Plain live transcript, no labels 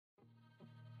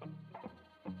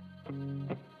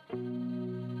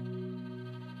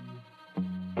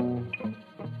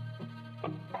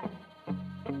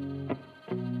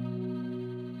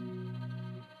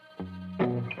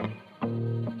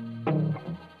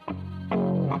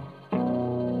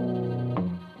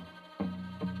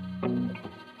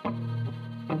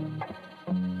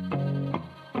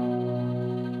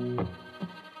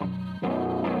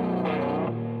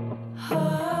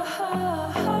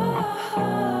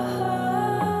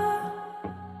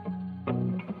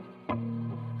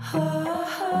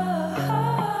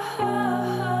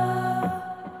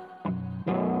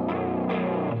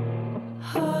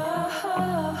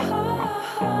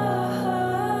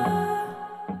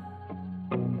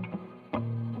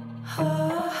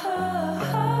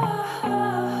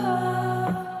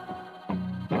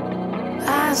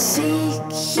I'll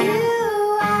seek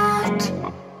you out,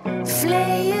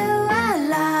 flay you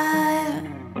alive.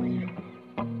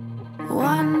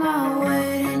 One more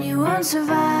word and you won't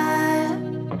survive.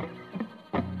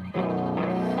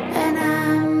 And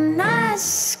I'm not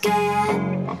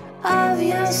scared of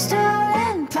your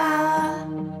stolen power.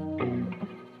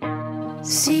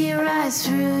 See right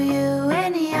through you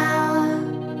any hour.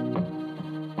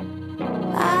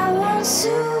 I won't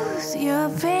soothe your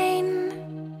pain.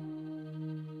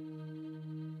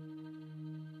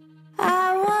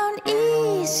 I won't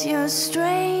ease your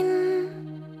strain.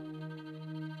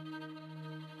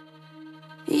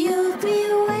 You'll be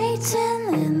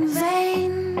waiting in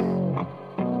vain.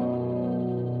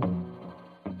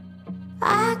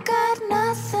 I got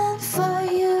nothing for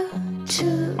you to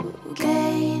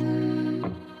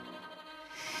gain.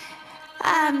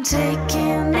 I'm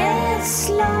taking it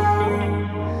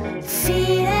slow,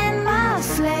 feeding my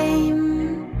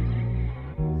flame,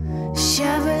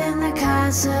 shoveling the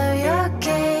cards of your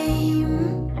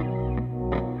game.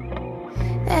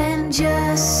 And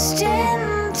just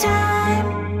in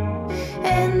time,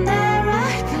 in the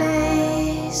right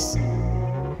place,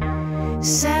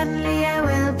 suddenly I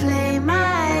will play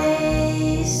my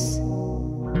ace.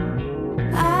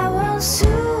 I won't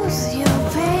soothe your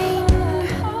pain.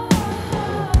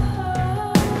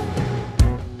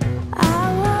 I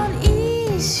won't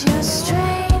ease your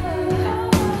strain.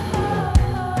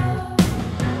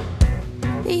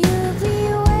 You'll be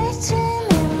waiting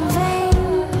in vain.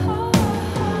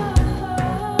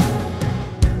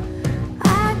 I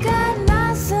got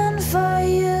nothing for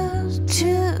you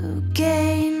to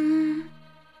gain.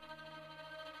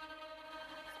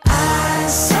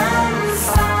 Eyes on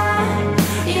fire,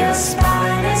 your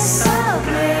spine is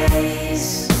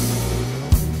ablaze,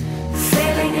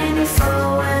 feeling any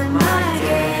foe in my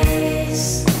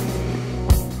gaze.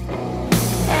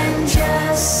 And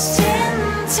just in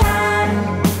time,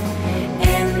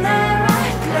 in the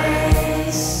right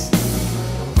place,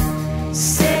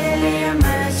 steadily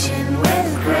emerging with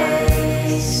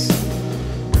grace.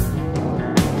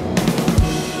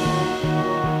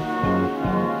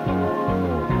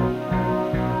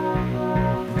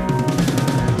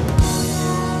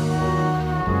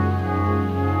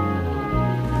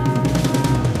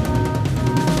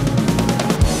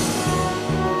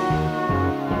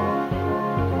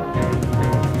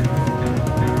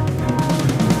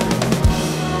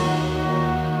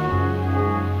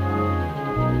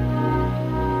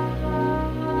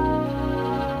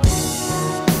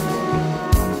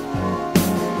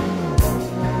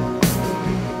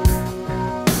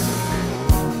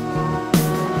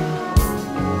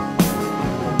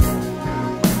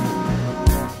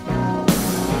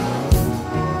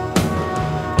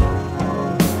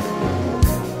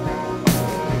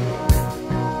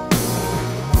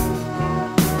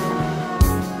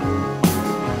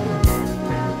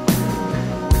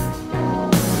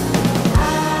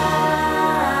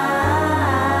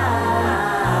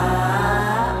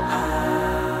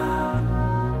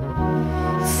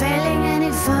 Failing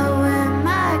any foe in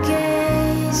my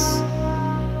gaze.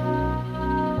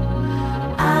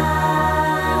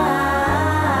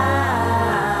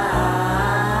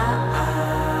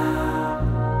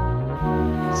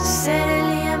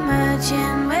 Steadily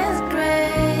emerging with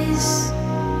grace.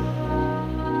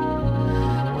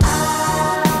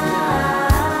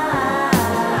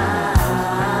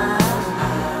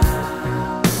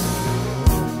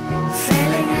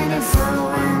 Failing any foe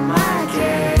in my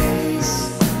gaze.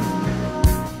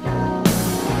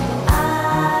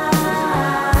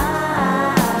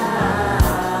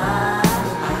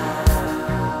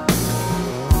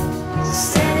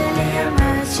 Steadily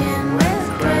emerging with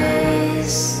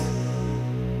grace.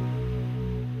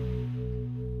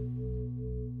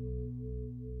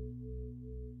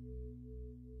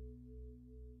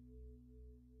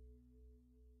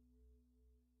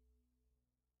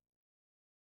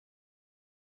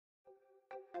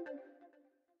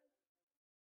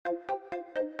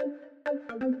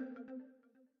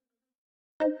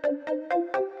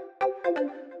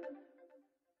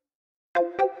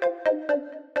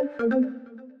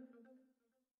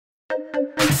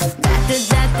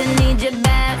 Doctor, need you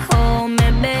back home,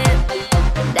 baby.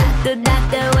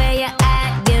 Doctor, where you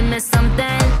at? Give me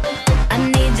something. I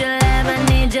need your love, I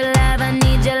need your love, I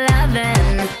need your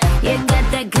loving. You got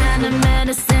that kind of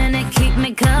medicine that keep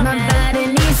me coming. My body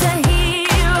needs a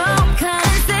hero, come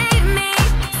and save me.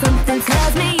 Something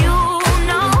tells me you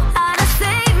know how to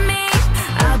save me.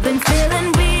 I've been feeling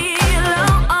real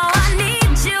low, oh, I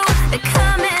need you to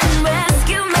come and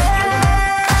rescue me.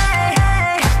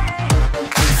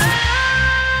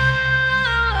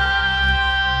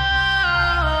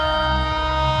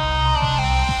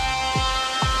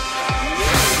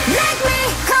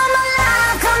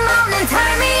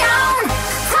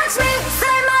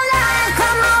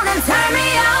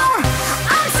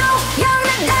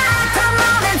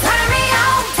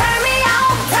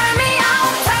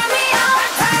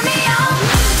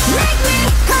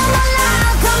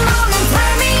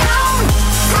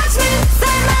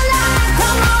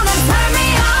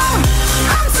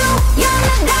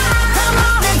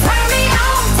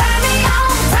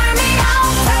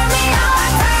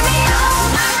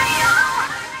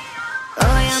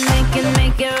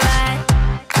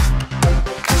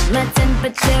 My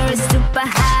temperature is super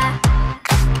high.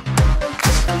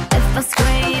 If I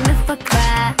scream, if I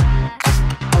cry,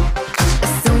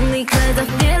 it's only 'cause I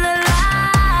feel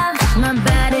alive. My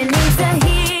body needs a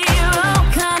hero,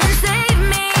 come and save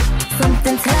me.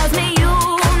 Something tells me you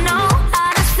know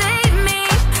how to save me.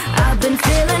 I've been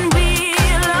feeling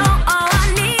real low, oh I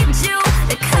need you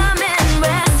to come and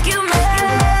rescue me.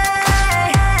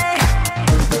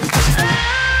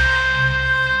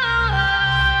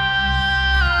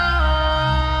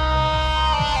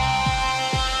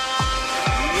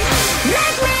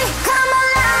 Make me come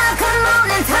alive, come on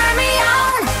and turn me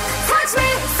on. Touch me,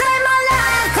 save my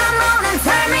life, come on and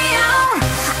turn me on.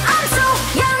 I'm so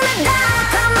young to die,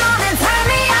 come on and turn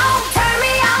me on. Turn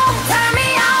me on, turn me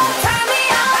on, turn me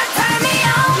on, turn me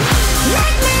on.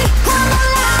 Make me come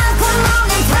alive, come on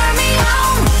and turn me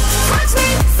on. Touch me,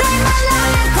 save my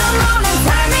life, come on and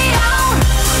turn me on.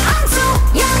 I'm so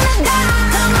young to die,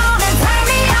 come on and turn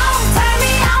me on. Turn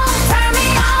me on, turn me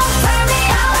on, turn me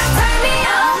on, turn me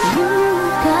on. You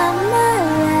got my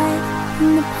life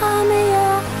in the palm of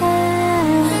your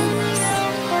hand.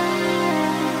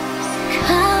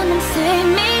 Come and save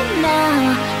me now.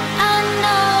 I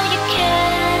know you can.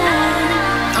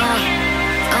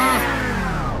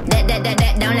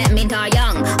 Don't let me die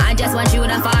young. I just want you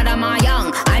to father my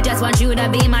young. I just want you to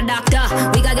be my doctor.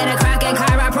 We gotta get a crackin'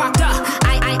 chiropractor.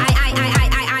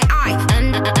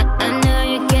 I know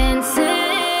you can save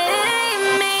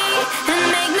me and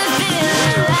make me feel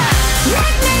alive.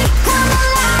 Make me come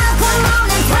alive, come on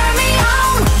and turn me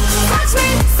on. Touch me,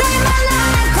 save my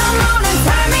life, come on and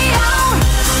turn me on.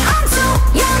 I'm so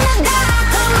young to die,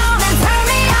 come on and turn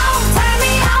me on. Turn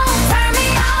me on, turn me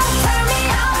on, turn me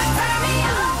on, turn me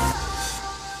on.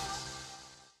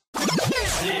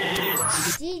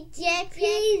 DJ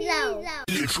Pizzo.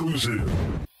 Exclusive.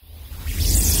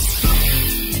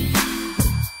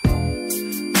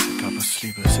 C'est pas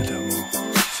possible cet amour,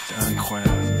 c'était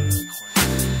incroyable.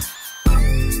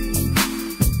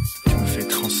 Tu me fais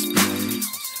transpirer.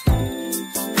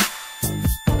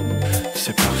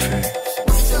 C'est parfait.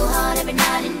 So hard every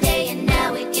night and day, and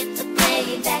now we get to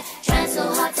play back. Trying so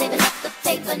hard, saving up the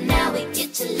paper, now we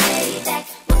get to lay back.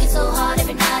 Working so hard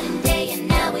every night and day, and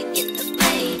now we get to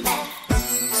play back. The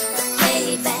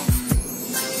playback,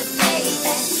 the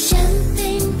playback.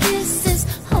 Champagne kisses,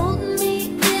 hold me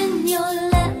in your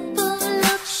lap of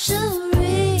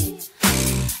luxury.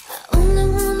 I only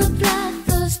wanna fly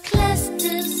first class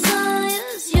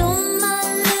desires. You're my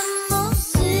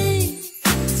limousine.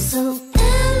 So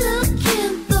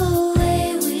elegant the way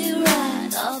we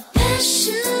ride. Our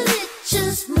passion, it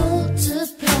just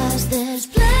multiplies. There's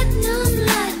platinum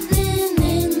lightning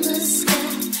in the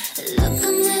sky. Look,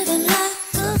 I'm living like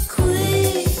a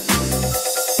queen.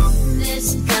 This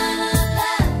kind of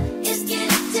life is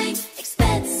getting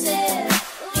expensive.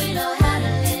 We know how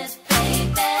to live,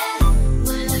 baby.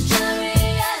 We're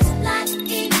luxurious like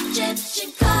Egyptian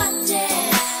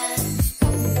cartels.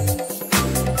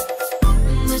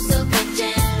 We're so rich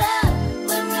in love,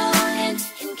 we're rolling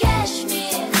in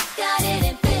cashmere. Got it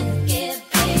in Pinky,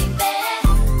 baby.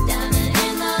 Diamond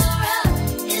in the rough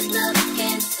is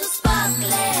looking so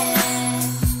sparkly.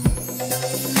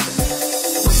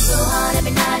 So hard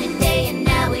every night and day, and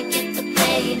now we get to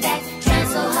play back. Trying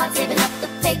so hard, saving up the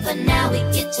paper, now we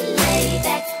get to lay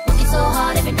back. Working so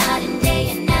hard every night and day,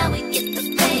 and now we get the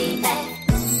playback.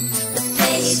 The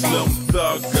playback. Slim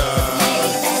Thugger.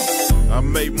 Playback. I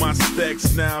made my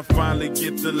stacks, now I finally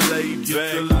get the lay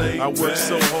back. I work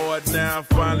so hard, now I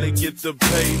finally get the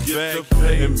payback.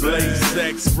 And blaze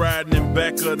sacks riding in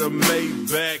back of the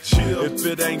Maybach. If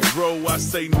it ain't grow, I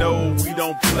say no, we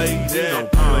don't play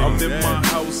that. I'm in my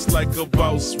house like a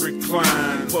boss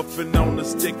recline, puffing on the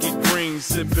sticky green,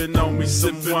 sipping on me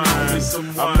some wine.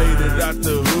 I made it out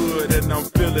the hood and I'm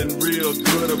feeling real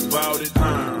good about it.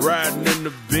 Riding in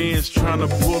the Benz, trying to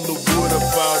pull the wood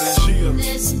about it.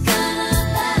 This kind